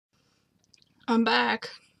I'm back.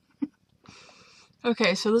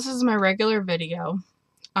 Okay, so this is my regular video.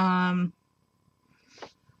 I'm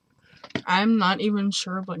not even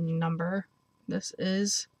sure what number this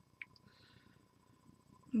is.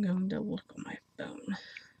 I'm going to look on my phone.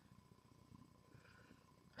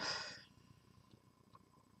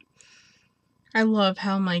 I love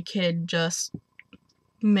how my kid just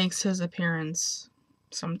makes his appearance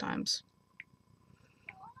sometimes.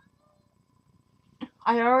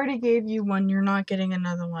 I already gave you one, you're not getting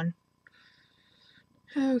another one.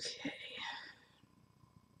 Okay.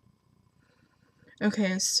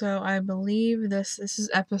 Okay, so I believe this is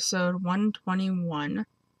episode 121.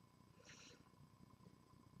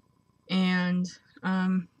 And,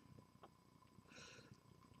 I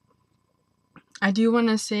do want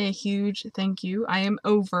to say a huge thank you. I am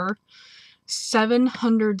over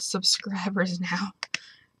 700 subscribers now.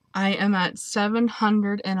 I am at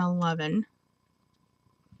 711.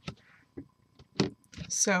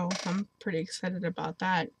 So, I'm pretty excited about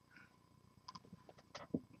that.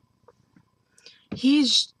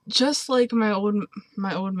 He's just like my old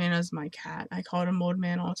man is my cat. I called him old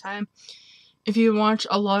man all the time. If you watch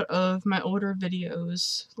a lot of my older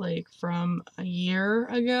videos, like from a year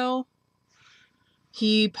ago,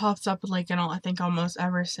 he pops up like in I think almost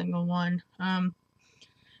every single one.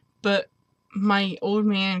 But my old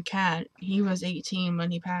man cat, he was 18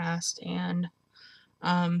 when he passed, and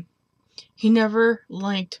he never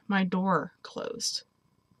liked my door closed.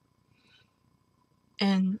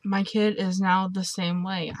 And my kid is now the same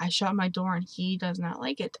way. I shut my door and he does not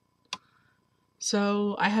like it.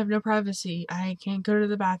 So I have no privacy. I can't go to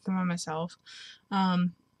the bathroom by myself.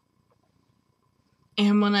 And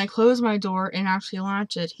when I close my door and actually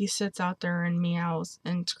latch it, he sits out there and meows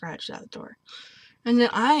and scratches at the door. And then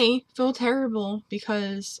I feel terrible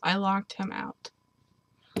because I locked him out.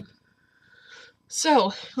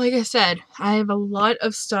 So, like I said, I have a lot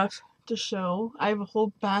of stuff to show. I have a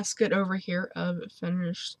whole basket over here of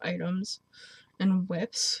finished items and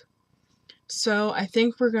whips. So, I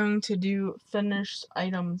think we're going to do finished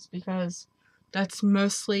items because that's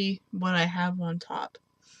mostly what I have on top.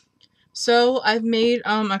 So, I've made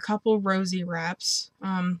a couple rosie wraps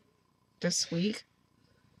this week.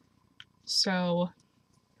 So,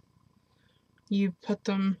 you put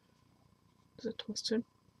them... Is it twisted?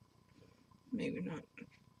 Maybe not.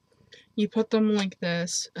 You put them like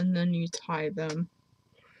this, and then you tie them.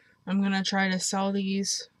 I'm gonna try to sell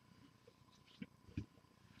these.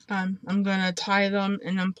 I'm gonna tie them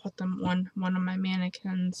and then put them on one of my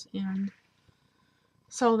mannequins and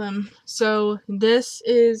sell them. So this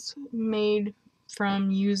is made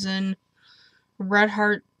from using Red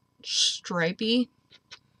Heart Stripey.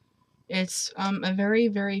 It's a very,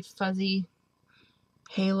 very fuzzy,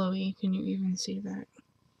 halo-y, can you even see that?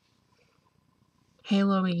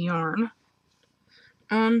 Halo-y yarn.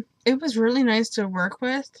 It was really nice to work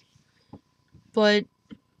with, but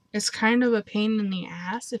it's kind of a pain in the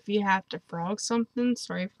ass if you have to frog something.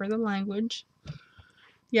 Sorry for the language.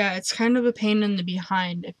 Yeah, it's kind of a pain in the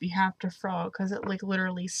behind if you have to frog, because it like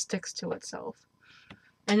literally sticks to itself.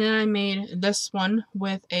 And then I made this one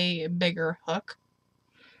with a bigger hook.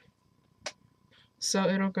 So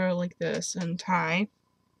it'll go like this and tie.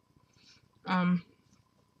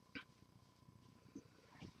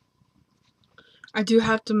 I do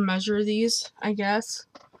have to measure these, I guess,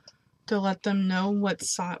 to let them know what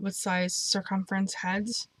size circumference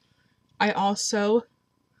heads. I also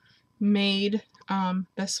made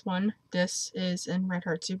this one. This is in Red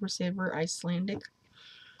Heart Super Saver Icelandic.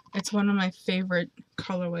 It's one of my favorite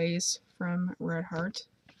colorways from Red Heart.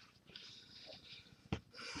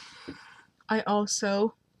 I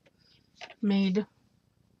also made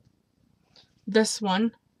this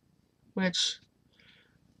one, which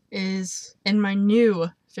is in my new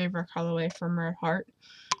favorite colorway from Red Heart.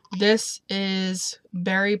 This is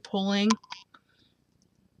berry pulling.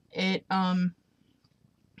 It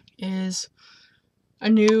is a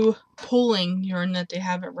new pulling yarn that they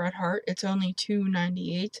have at Red Heart. It's only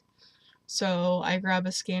 $2.98. So I grab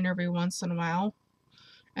a skein every once in a while.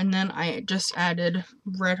 And then I just added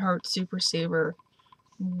Red Heart Super Saver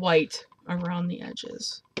white around the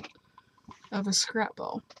edges of a scrap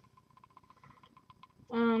ball.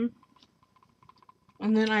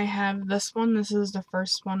 And then I have this one. This is the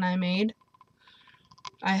first one I made.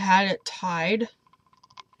 I had it tied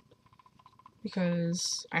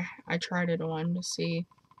because I tried it on to see,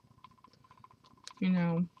 you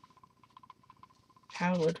know,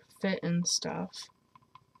 how it would fit and stuff.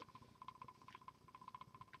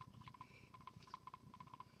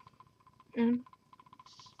 And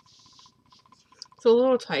it's a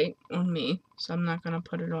little tight on me, so I'm not going to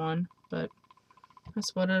put it on, but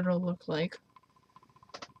that's what it'll look like.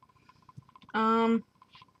 I'm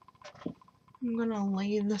gonna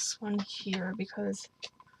lay this one here because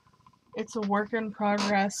it's a work in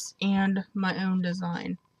progress and my own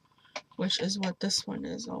design, which is what this one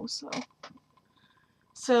is also.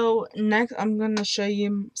 So next I'm gonna show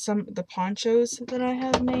you some of the ponchos that I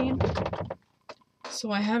have made.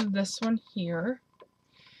 So I have this one here.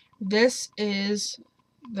 This is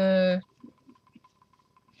this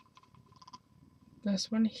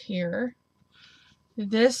one here.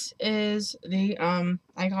 This is the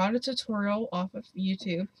I got a tutorial off of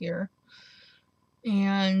YouTube here,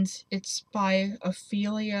 and it's by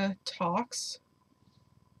Ophelia Talks.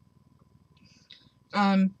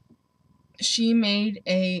 She made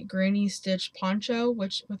a granny stitch poncho,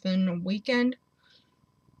 which within a weekend,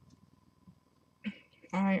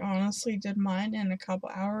 I honestly did mine in a couple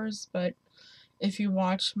hours. But if you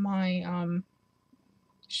watch my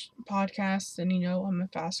podcast, then you know I'm a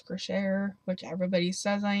fast crocheter, which everybody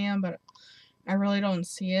says I am, but I really don't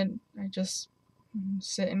see it. I just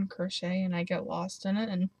sit and crochet and I get lost in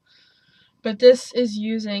it. But this is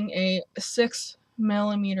using a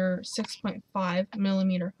 6.5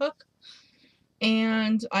 millimeter hook,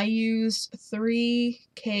 and I used 3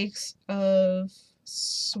 cakes of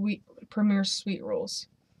Premier sweet rolls,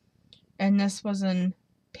 and this was in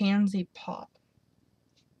Pansy Pop.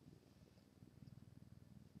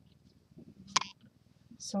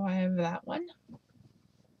 So I have that one.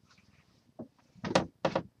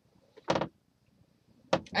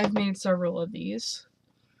 I've made several of these.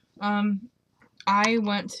 I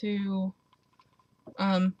went to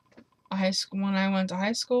a high school when I went to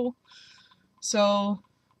high school. So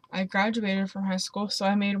I graduated from high school, so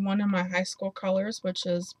I made one in my high school colors, which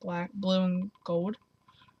is black, blue, and gold.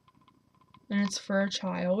 And it's for a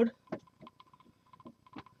child.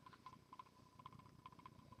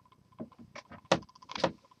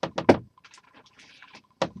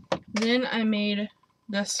 Then I made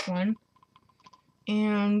this one,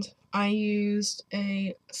 and I used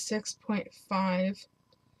a 6.5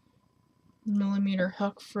 millimeter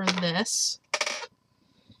hook for this,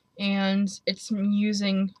 and it's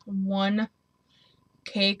using 1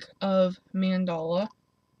 cake of mandala,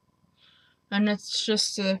 and it's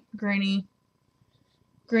just a granny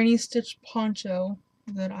stitch poncho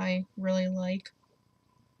that I really like.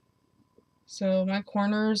 So my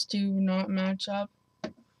corners do not match up,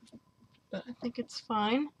 but I think it's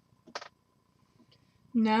fine.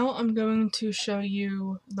 Now I'm going to show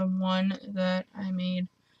you the one that I made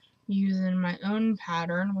using my own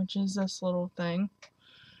pattern, which is this little thing.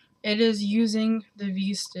 It is using the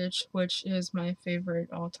V-stitch, which is my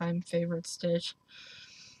all-time favorite stitch.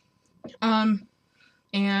 And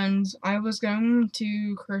I was going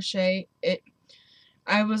to crochet it.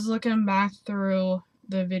 I was looking back through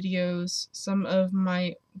the videos, some of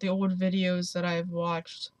the old videos that I've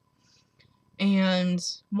watched. And,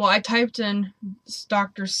 well, I typed in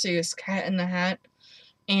Dr. Seuss, Cat in the Hat,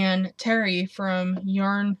 and Terry from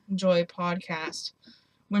Yarn Joy podcast,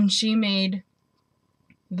 when she made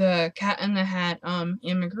the Cat in the Hat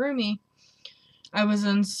amigurumi, I was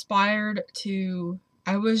inspired to,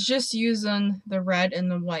 I was just using the red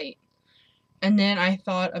and the white, and then I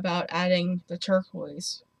thought about adding the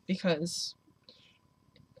turquoise, because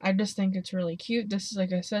I just think it's really cute. This is,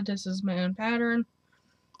 like I said, this is my own pattern.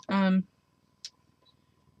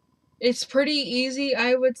 It's pretty easy,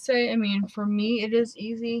 I would say. I mean, for me, it is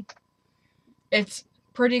easy. It's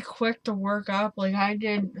pretty quick to work up. Like, I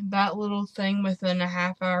did that little thing within a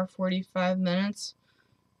half hour, 45 minutes.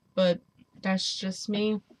 But that's just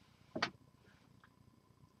me.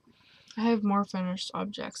 I have more finished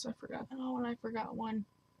objects. I forgot. Oh, and I forgot one.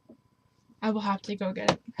 I will have to go get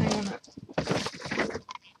it. Hang on a minute.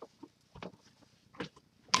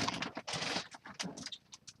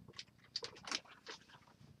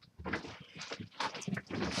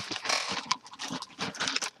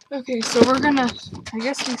 Okay, so we're gonna, I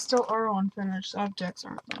guess we still are on finished objects,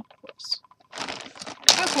 aren't we? Whoops.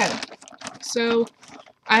 Okay, so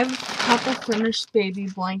I have a couple finished baby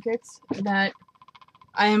blankets that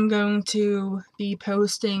I am going to be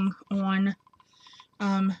posting on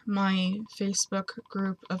my Facebook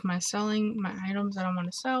group of my items that I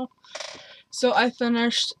want to sell. So I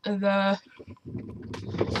finished the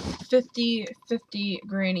 50/50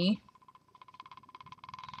 granny.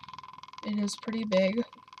 It is pretty big.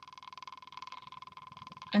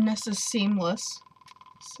 And this is seamless.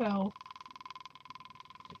 So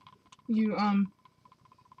you I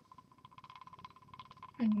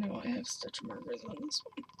know I have stitch markers on this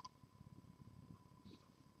one.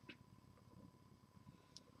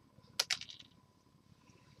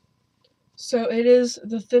 So it is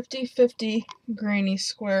the 50/50 granny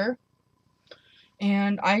square,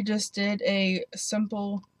 And I just did a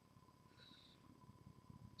simple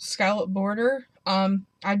scallop border.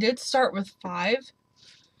 I did start with 5,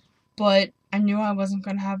 but I knew I wasn't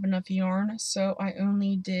going to have enough yarn, so I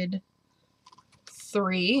only did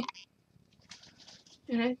 3.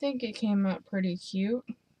 And I think it came out pretty cute.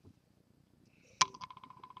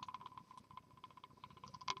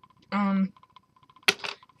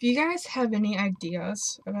 If you guys have any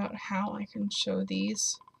ideas about how I can show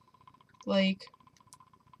these, like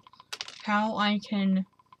how I can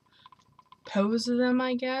pose them,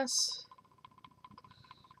 I guess,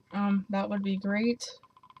 that would be great.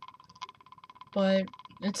 But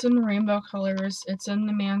it's in rainbow colors. It's in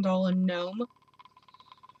the mandala gnome.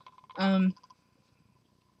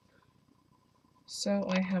 So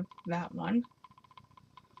I have that one.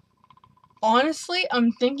 Honestly,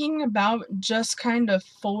 I'm thinking about just kind of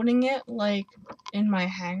folding it like in my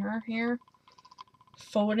hanger here.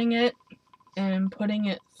 Folding it and putting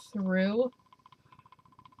it through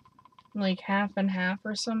like half and half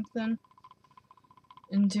or something.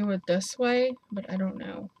 And do it this way, but I don't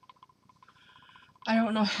know. I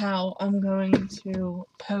don't know how I'm going to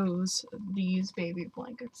pose these baby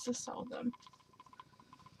blankets to sell them.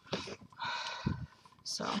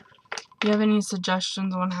 So, if you have any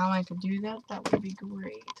suggestions on how I could do that, that would be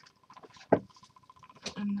great.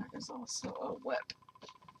 And that is also a whip.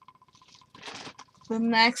 The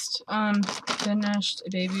next finished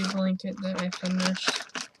baby blanket that I finished,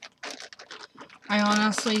 I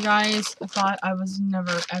honestly, guys, thought I was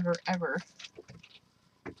never, ever, ever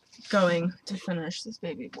going to finish this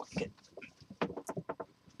baby blanket.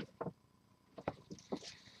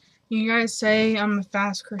 You guys say I'm a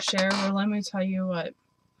fast crocheter, but let me tell you what.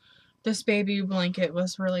 This baby blanket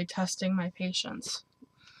was really testing my patience.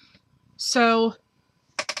 So,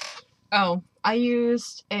 I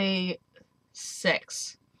used a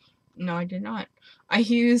 6. No, I did not. I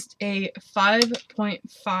used a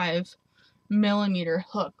 5.5 millimeter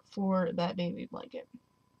hook for that baby blanket.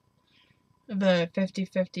 The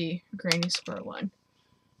 50/50 Granny Square one.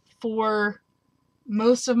 For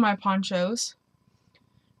most of my ponchos,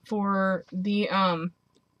 for the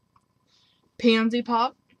Pansy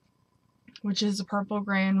Pop, which is the purple,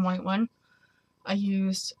 gray, and white one, I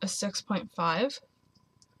used a 6.5.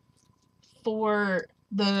 For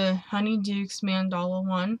the Honeydukes Mandala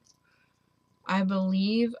one, I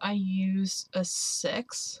believe I used a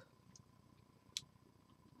 6.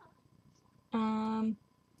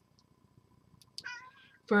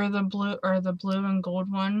 For the blue and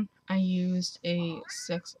gold one, I used a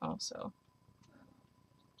 6 also.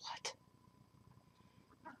 What?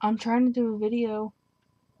 I'm trying to do a video.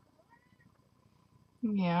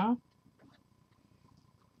 Yeah.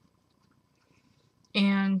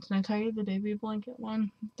 And can I tell you the baby blanket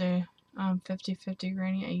one? The 50/50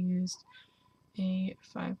 Granny, I used a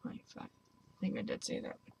 5.5. I think I did say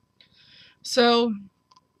that. So,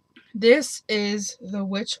 this is the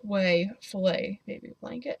Which Way Filet baby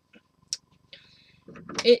blanket.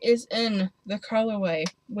 It is in the colorway,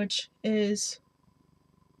 which is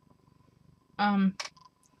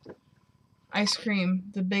ice cream,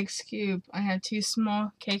 the big scoop. I had 2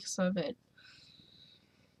 small cakes of it.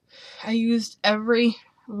 I used every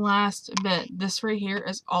last bit. This right here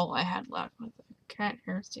is all I had left with it. Cat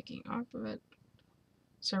hair sticking off of it.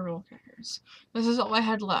 Several cat hairs. This is all I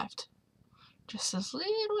had left. Just this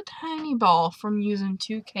little tiny ball from using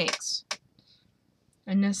 2 cakes.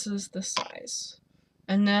 And this is the size.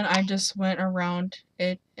 And then I just went around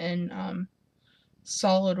it in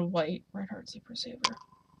solid white Red Heart Super Saver.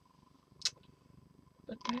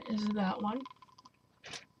 But that is that one.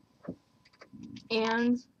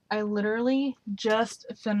 And I literally just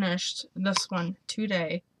finished this one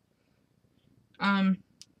today. I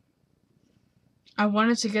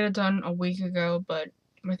wanted to get it done a week ago, but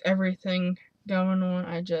with everything going on,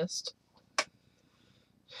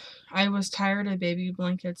 I was tired of baby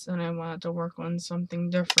blankets and I wanted to work on something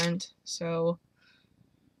different. So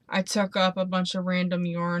I took up a bunch of random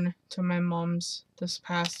yarn to my mom's this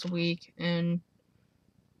past week and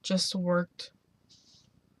just worked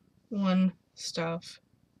on stuff.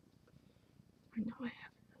 I know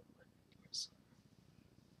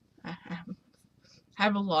I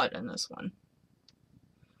have a lot in this one.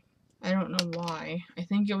 I don't know why. I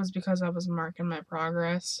think it was because I was marking my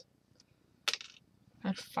progress. I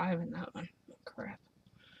had 5 in that one. Oh, crap.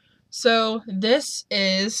 So this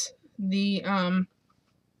is the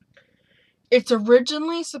it's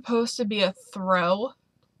originally supposed to be a throw,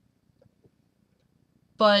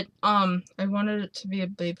 but I wanted it to be a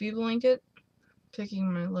baby blanket.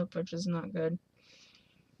 Picking my lip, which is not good.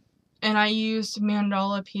 And I used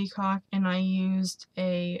Mandala Peacock, and I used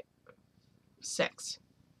a 6.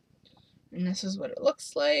 And this is what it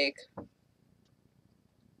looks like.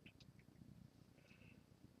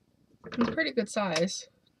 It's a pretty good size.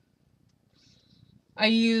 I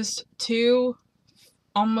used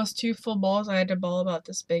almost 2 full balls. I had a ball about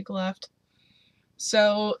this big left.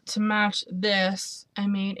 So to match this, I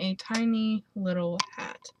made a tiny little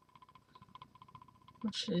hat,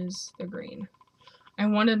 which is the green. I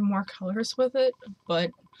wanted more colors with it,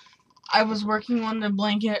 but I was working on the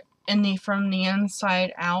blanket from the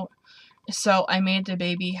inside out, so I made the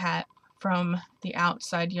baby hat from the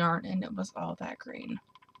outside yarn, and it was all that green.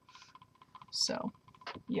 So,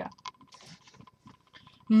 yeah.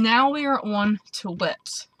 Now we are on to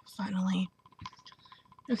whips, finally.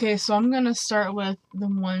 Okay, so I'm going to start with the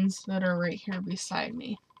ones that are right here beside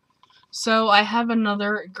me. So I have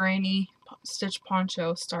another granny stitch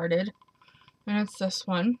poncho started, and it's this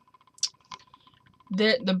one.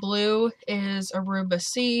 The blue is Aruba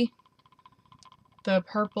Sea, the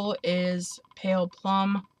purple is Pale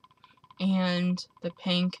Plum, and the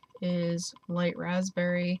pink is Light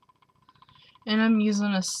Raspberry. And I'm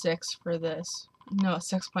using a 6 for this. No, a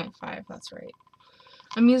 6.5, that's right.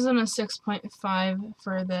 I'm using a 6.5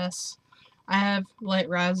 for this. I have Light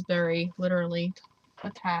Raspberry literally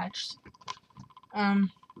attached. I'll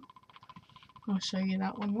show you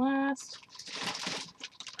that one last.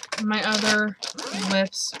 My other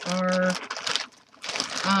whips are,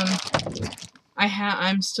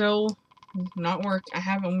 I'm still not I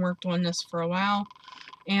haven't worked on this for a while,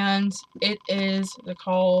 and it is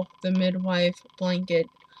the Midwife Blanket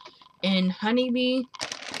in Honeybee.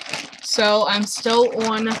 So I'm still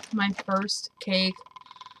on my first cake.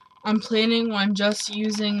 I'm planning on just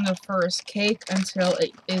using the first cake until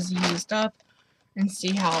it is used up and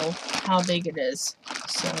see how big it is.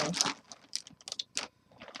 So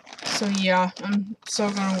yeah, I'm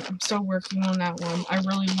still working on that one. I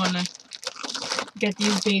really want to get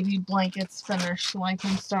these baby blankets finished so I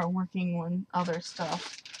can start working on other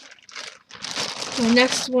stuff. The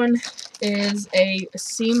next one is a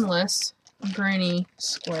seamless granny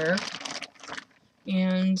square,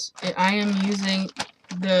 and I am using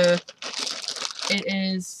it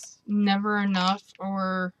is Never Enough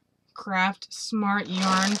or Craft Smart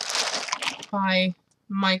yarn by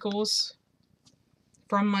Michaels.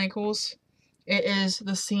 From Michaels. It is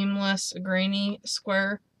the seamless granny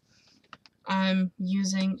square. I'm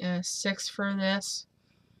using a 6 for this,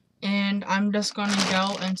 and I'm just going to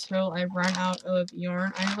go until I run out of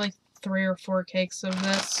yarn. I have like 3 or 4 cakes of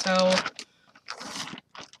this, so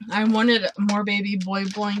I wanted more baby boy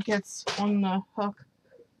blankets on the hook,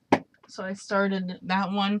 so I started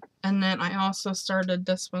that one, and then I also started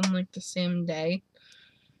this one like the same day,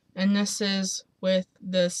 and this is with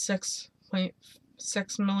the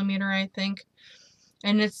 6.6 millimeter, I think,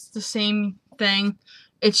 and it's the same thing.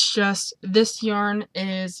 It's just this yarn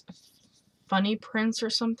is Funny Prince or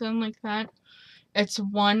something like that. It's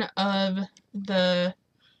one of the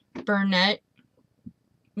Burnett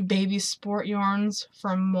baby sport yarns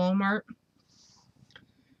from Walmart.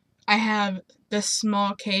 I have this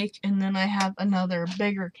small cake, and then I have another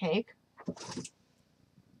bigger cake.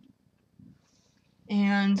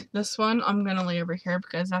 And this one I'm going to lay over here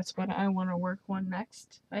because that's what I want to work on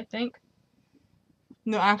next, I think.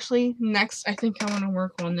 No, actually, next I think I want to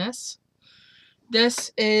work on this.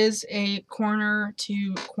 This is a corner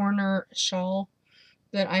to corner shawl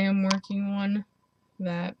that I am working on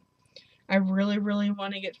that I really, really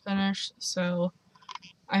want to get finished, so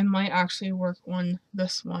I might actually work on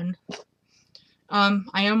this one. I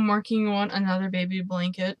am working on another baby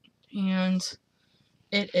blanket, and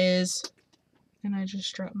it is, and I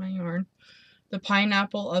just dropped my yarn, the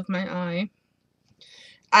Pineapple of My Eye.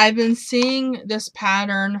 I've been seeing this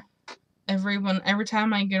pattern every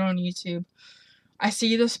time I get on YouTube. I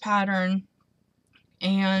see this pattern,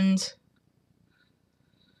 and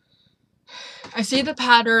I see the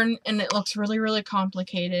pattern, and it looks really, really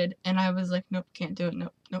complicated, and I was like, nope, can't do it,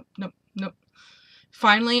 nope, nope, nope, nope.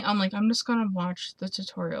 Finally, I'm like, I'm just gonna watch the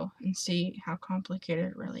tutorial and see how complicated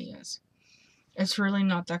it really is. It's really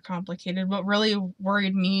not that complicated. What really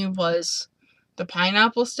worried me was the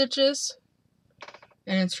pineapple stitches,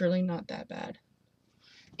 and it's really not that bad.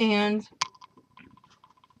 And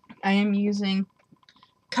I am using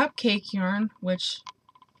cupcake yarn, which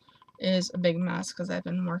is a big mess because I've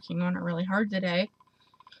been working on it really hard today.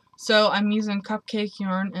 So I'm using cupcake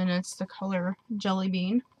yarn, and it's the color Jelly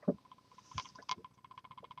Bean.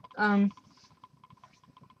 I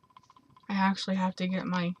actually have to get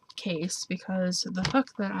my case because the hook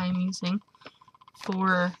that I'm using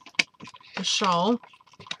for the shawl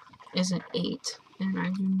is an 8, and I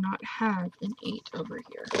do not have an 8 over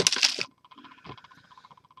here.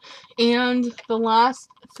 And the last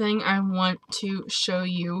thing I want to show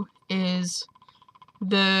you is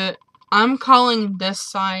I'm calling this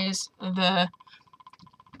size the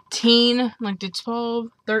teen, like the 12,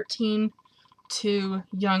 13 to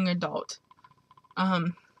young adult,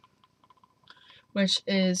 which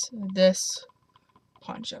is this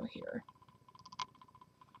poncho here.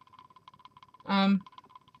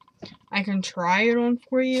 I can try it on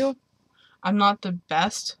for you. I'm not the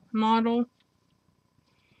best model.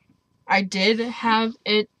 I did have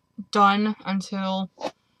it done until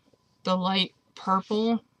the light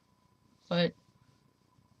purple, but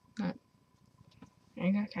I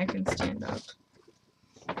can stand up.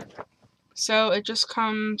 So it just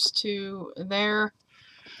comes to there.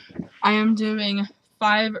 I am doing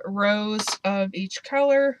 5 rows of each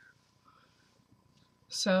color.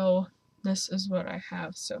 So this is what I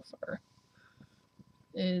have so far,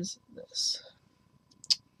 is this.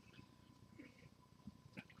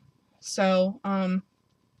 So, I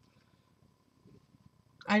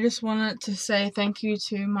just wanted to say thank you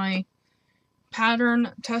to my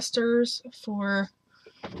pattern testers for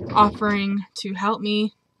offering to help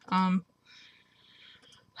me.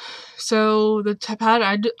 So the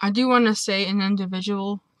pattern, I do want to say an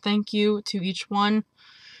individual thank you to each one.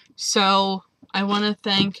 So I want to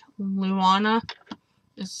thank Luana.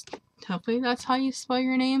 Hopefully that's how you spell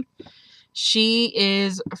your name. She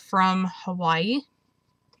is from Hawaii,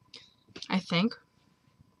 I think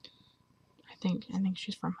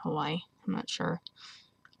she's from Hawaii. I'm not sure.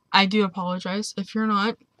 I do apologize if you're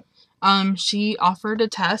not. She offered a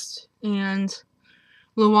test, and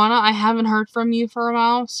Luana, I haven't heard from you for a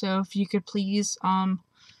while, so if you could please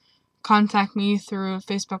contact me through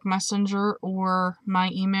Facebook Messenger or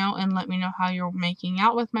my email and let me know how you're making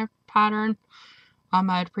out with my pattern.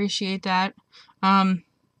 I'd appreciate that.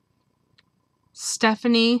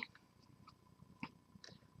 Stephanie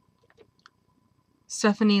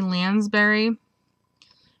Lansbury.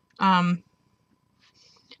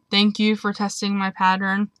 Thank you for testing my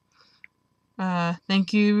pattern.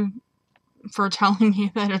 Thank you for telling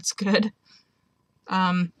me that it's good.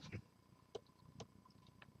 And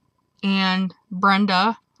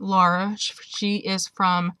Brenda Laura, she is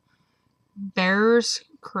from Bears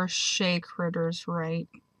Crochet Critters, right?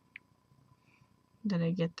 Did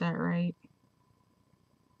I get that right?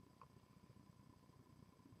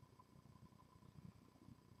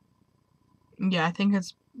 Yeah, I think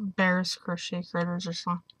it's Bears Crochet Critters or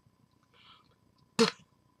something.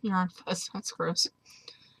 Yarn fuzz, that's gross.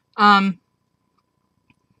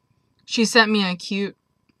 She sent me a cute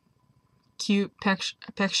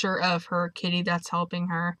picture of her kitty that's helping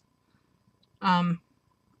her.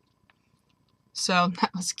 So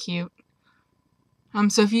that was cute.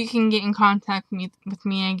 So if you can get in contact with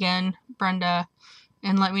me again, Brenda,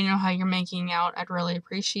 and let me know how you're making out, I'd really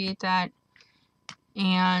appreciate that.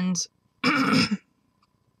 And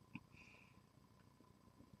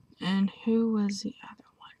and who was the other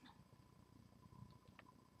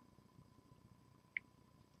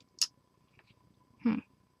one?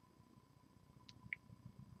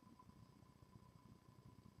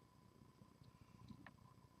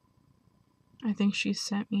 I think she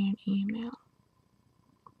sent me an email.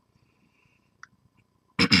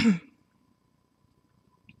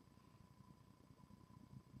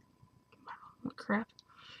 Oh, crap.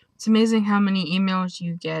 It's amazing how many emails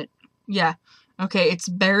you get. Yeah. Okay, it's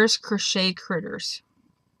Bears Crochet Critters.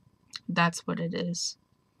 That's what it is.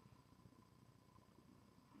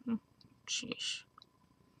 Sheesh.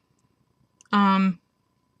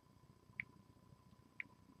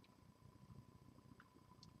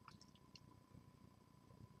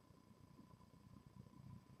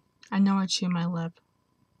 I know I chew my lip.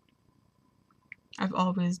 I've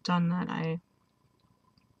always done that.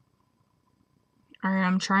 Alright,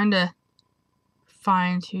 I'm trying to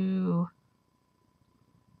find who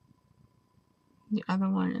the other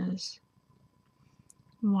one is.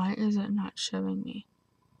 Why is it not showing me?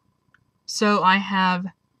 So I have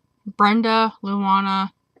Brenda,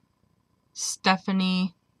 Luana,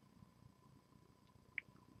 Stephanie,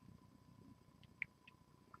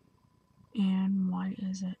 and why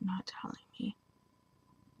is it not telling me?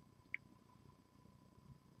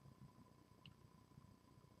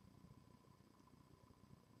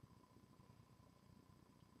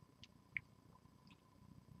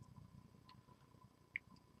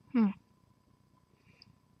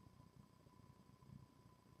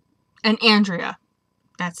 And Andrea.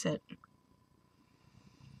 That's it.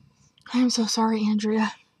 I'm so sorry,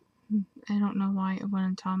 Andrea. I don't know why it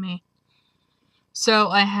wouldn't tell me. So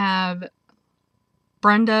I have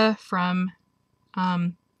Brenda from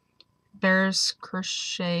Bears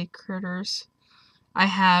Crochet Critters. I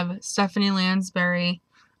have Stephanie Lansbury,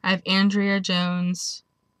 I have Andrea Jones,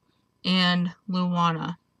 and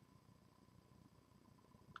Luana.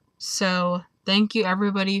 So, thank you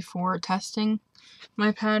everybody for testing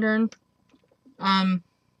my pattern.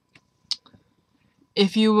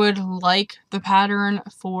 If you would like the pattern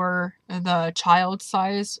for the child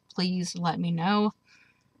size, please let me know.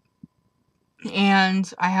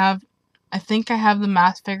 And I think I have the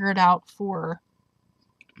math figured out for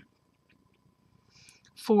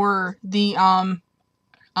the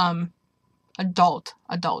adult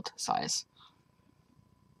size.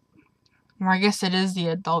 Or I guess it is the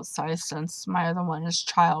adult size since my other one is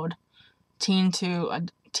child, teen to,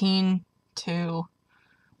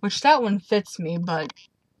 which that one fits me, but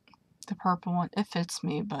the purple one, it fits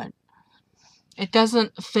me, but it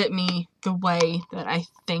doesn't fit me the way that I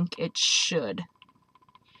think it should,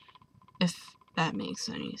 if that makes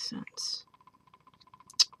any sense.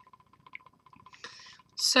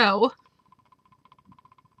 So,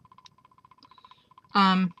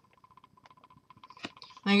 like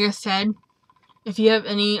I said, if you have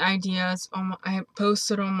any ideas, I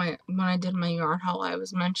posted on when I did my yarn haul, I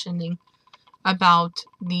was mentioning about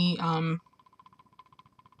the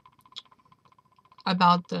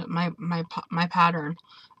my pattern.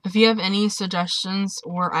 If you have any suggestions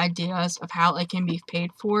or ideas of how it can be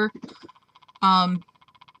paid for,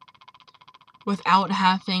 without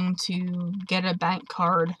having to get a bank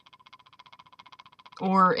card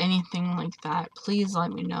or anything like that, please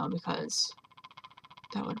let me know, because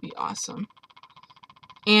that would be awesome.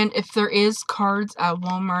 And if there is cards at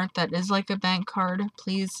Walmart that is like a bank card,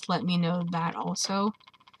 please let me know that also,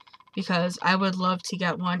 because I would love to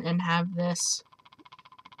get one and have this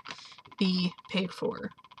be paid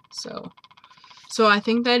for. So I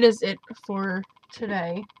think that is it for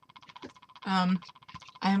today. I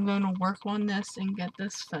am going to work on this and get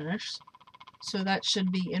this finished. So that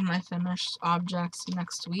should be in my finished objects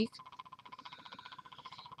next week.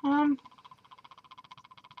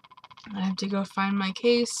 I have to go find my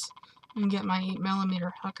case and get my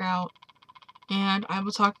 8mm hook out. And I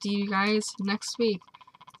will talk to you guys next week.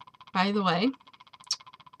 By the way,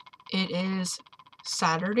 it is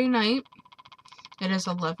Saturday night. It is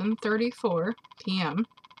 11:34 p.m.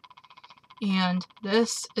 And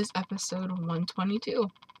this is episode 122.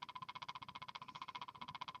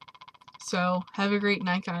 So, have a great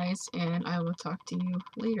night, guys, and I will talk to you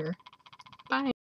later. Bye.